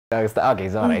Okay, it's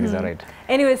alright, it's alright.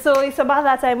 Anyway, so it's about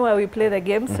that time where we play the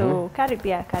game. So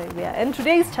Caribbean. And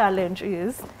today's challenge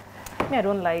is, I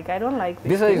don't like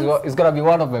this is gonna be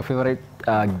one of my favorite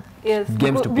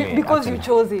games to play. Because you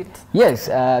chose it. Yes,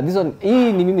 this one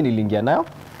hii ni mimi nilingia nayo.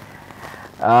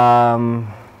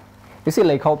 You see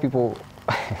like how people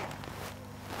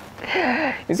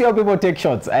you see how people take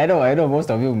shots. I know most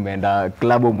of you mmeenda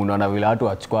club mnaona vile watu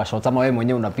wachukua shots ama wewe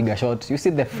mwenyewe unapiga shot. You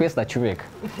see the face that you make.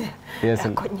 Yes.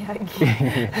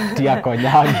 Tia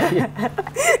konyagi.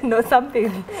 No,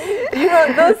 something. You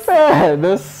know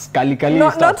those kali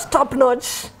not top notch.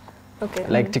 Okay.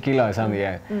 Like tequila or something,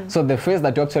 yeah. So the face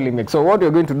that you actually make. So what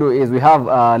we're going to do is we have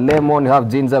lemon, we have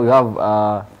ginger, we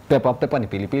have pepper. Pepper ni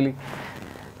pilipili.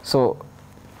 So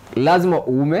lazima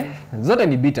uume, zote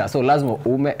ni bitter, so lazima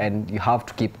uume and you have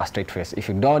to keep a straight face. If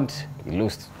you don't, you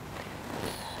lose.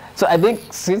 So I think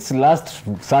since last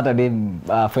Saturday,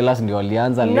 fellas ndio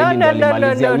walianza, ladies ndio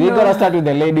walimalizia. We're gonna start with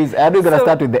the ladies, and we're gonna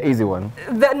start with the easy one.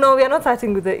 No, we are not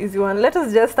starting with the easy one. Let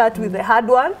us just start with the hard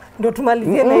one. Ndio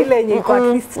tumalizie na ile yenye iko at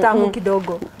least tamu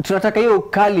kidogo. Tunataka hiyo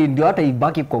kali ndio hata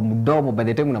ibaki kwa mdomo, by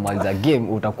the time unamaliza game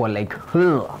utakuwa like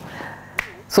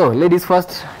So ladies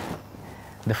first.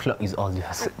 The floor is all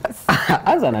yours.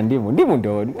 Anza na ndimu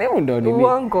ndo nini?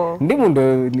 Uongo. Ndimu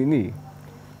ndo nini?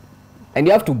 And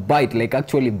you have to bite, like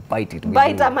actually bite it.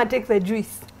 Bite ama take the juice.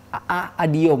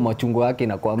 Hadi hiyo machungwa yake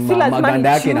na kwa maganda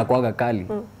yake inakuwa kali.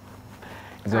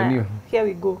 Is on you. Here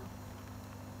we go.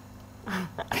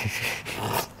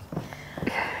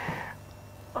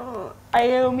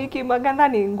 Ayo miki maganda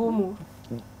ni ngumu.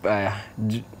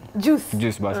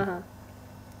 Juice basi.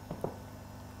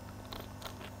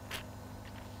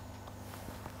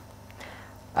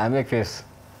 I make face.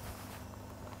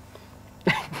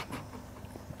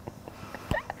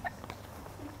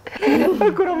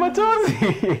 Kuna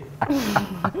machozi.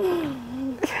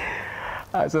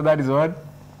 So that is one.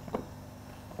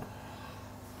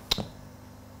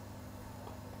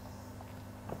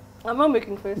 I'm not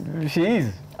making face. She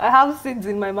is. I have seeds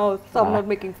in my mouth, so I'm not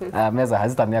making face. Meza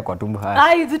hazitamea kwa tumbo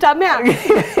haya. Zitamea.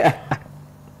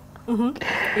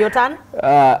 Your turn?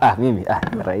 Mimi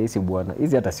rahisi bwana.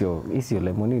 Hizi hata sio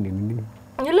lemon nini?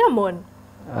 Ni lemon.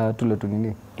 Tule tu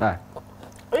nini?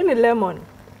 Hii ni lemon.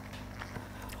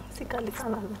 Si kali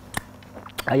sana.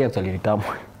 Haya actually ni tamu.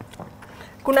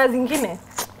 Kuna zingine?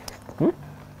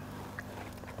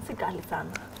 Si kali sana.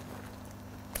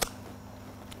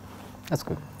 That's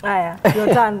good. Aya,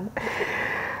 your turn.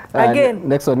 Again.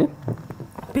 Next one.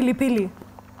 Pilipili.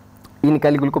 Hii ni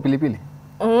kali kuliko pilipili?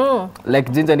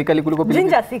 Like ginger ni kali kuliko pilipili?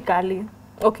 Ginger si kali.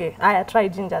 Okay, try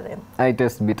ginger then. I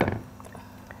taste bitter.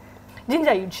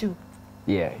 Ginger you chew.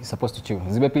 Yeah, you're supposed to chew.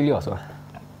 Zimepiliwa so.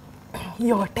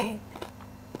 Yote.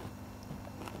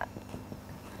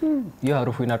 Hiyo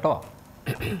harufu inatoa.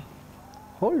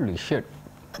 Holy shit.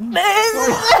 You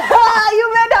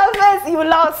made a face, you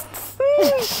lost.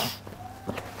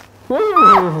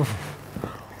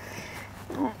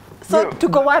 So to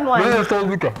go 1-1. It's not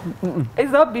bitter.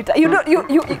 It's not bitter. You don't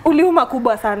you uliuma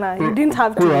kubwa sana. You didn't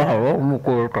have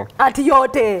to. Ati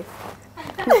yote.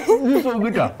 It's so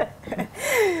bitter.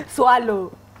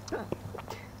 Swallow.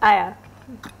 Aya.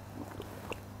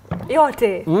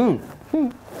 Yote.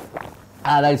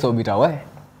 That is so bitter. Why?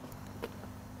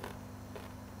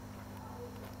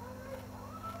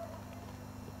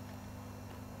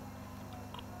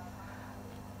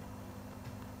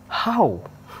 How?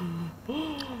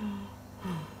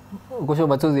 Kusho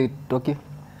machozi toki.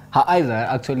 Her eyes are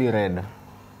actually red.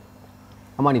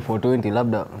 Ama ni 420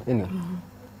 labda. Anyway.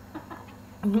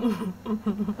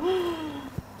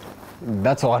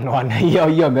 That's one.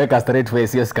 Yo make a straight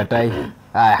face, yes katai.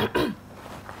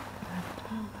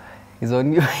 Is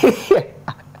on you.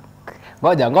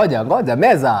 Ngoja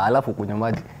meza alafu kunywa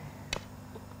maji.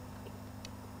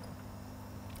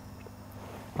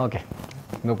 Okay.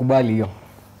 Nimekubali hiyo.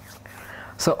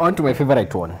 So on to my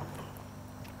favorite one.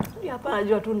 Hapa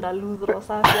najua tu nda lose roho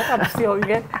safi hata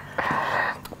msionge.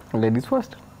 Ladies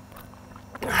first.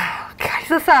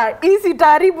 Sasa easy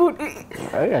taribu.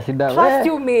 Shida. Trust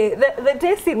you me. The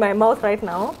taste in my mouth right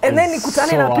now and then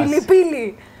nikutane na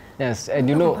pilipili. Yes, and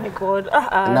you know. Oh my god.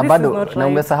 Na bado na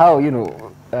umesahau, you know,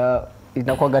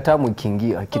 inakuwa tamu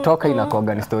ikiingia. Kitoka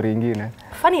inakuwa ni story nyingine.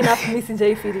 Funny enough, mimi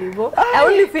sijai feel hivyo. I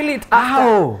only feel it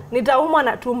after. Nitauma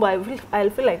na tumbo. I'll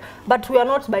feel like, but we are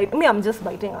not biting. Me, I'm just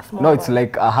biting a small. No, it's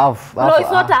like a half. No,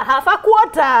 it's not a half, a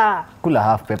quarter. Kula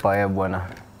half pepper wewe bwana.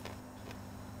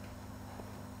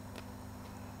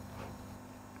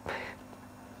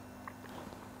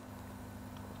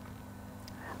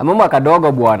 Amama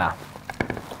kadogo bwana.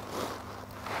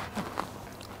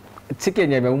 Chicken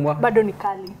yenye imeumwa. Bado ni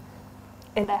kali.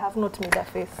 and I have not made a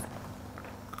face.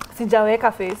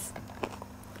 Sijaweka face.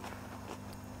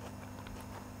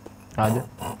 Aje.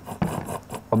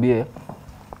 Obie.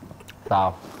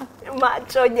 Sawa.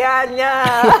 Macho nyanya.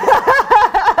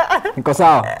 Niko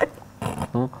sawa.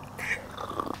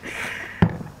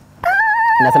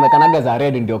 Nasemekanaga za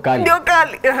red ndio kali. Ndio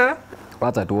kali.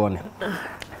 Wacha tuone.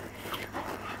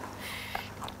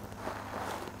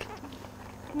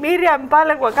 Miriam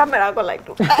pale kwa kamera ako like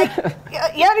to.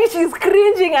 Yani she's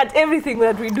cringing at everything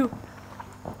that we do.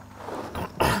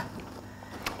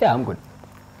 Yeah, I'm good.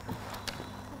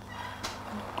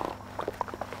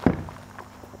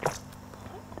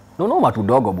 No,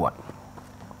 matudogo bwana.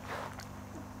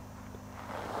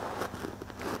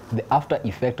 The after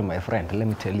effect, my friend, let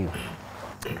me tell you.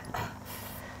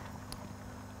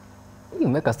 You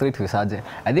make a straight face, Ajay.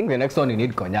 I think the next one you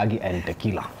need konyagi and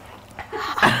tequila.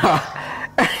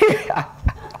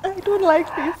 I don't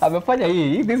like this. Amefanya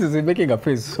hii. This is making a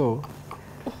face, so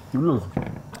you lose.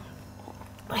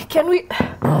 Can we?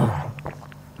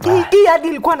 Hii hadi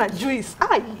ilikuwa na juice.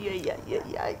 Ay.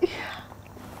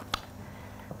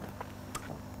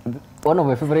 One of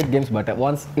my favorite games, but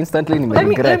once instantly ni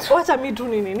regret. Wacha mi tu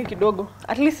nini kidogo.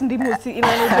 At least ndimu si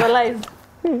ina neutralize.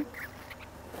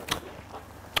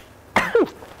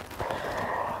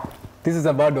 This is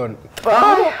a bad one.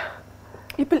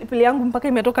 Ipili yangu mpaka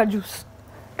imetoka juice.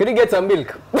 Can you get some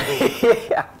milk?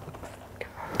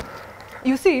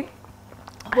 You see,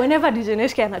 whenever DJ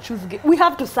Nesh can choose game, we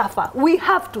have to suffer.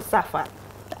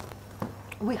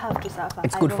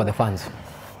 It's good for the fans.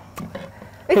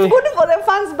 It's good for the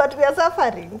fans, but we are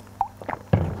suffering.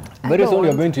 Very soon we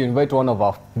are going to invite one of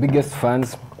our biggest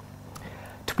fans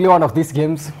to play one of these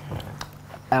games.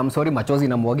 I am sorry, machozi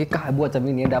inamwagika. Hebu acha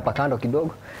mimi niende hapa kando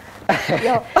kidogo.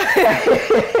 Yo.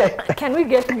 Can we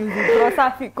get music?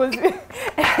 Because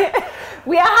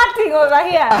we are hurting over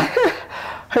here.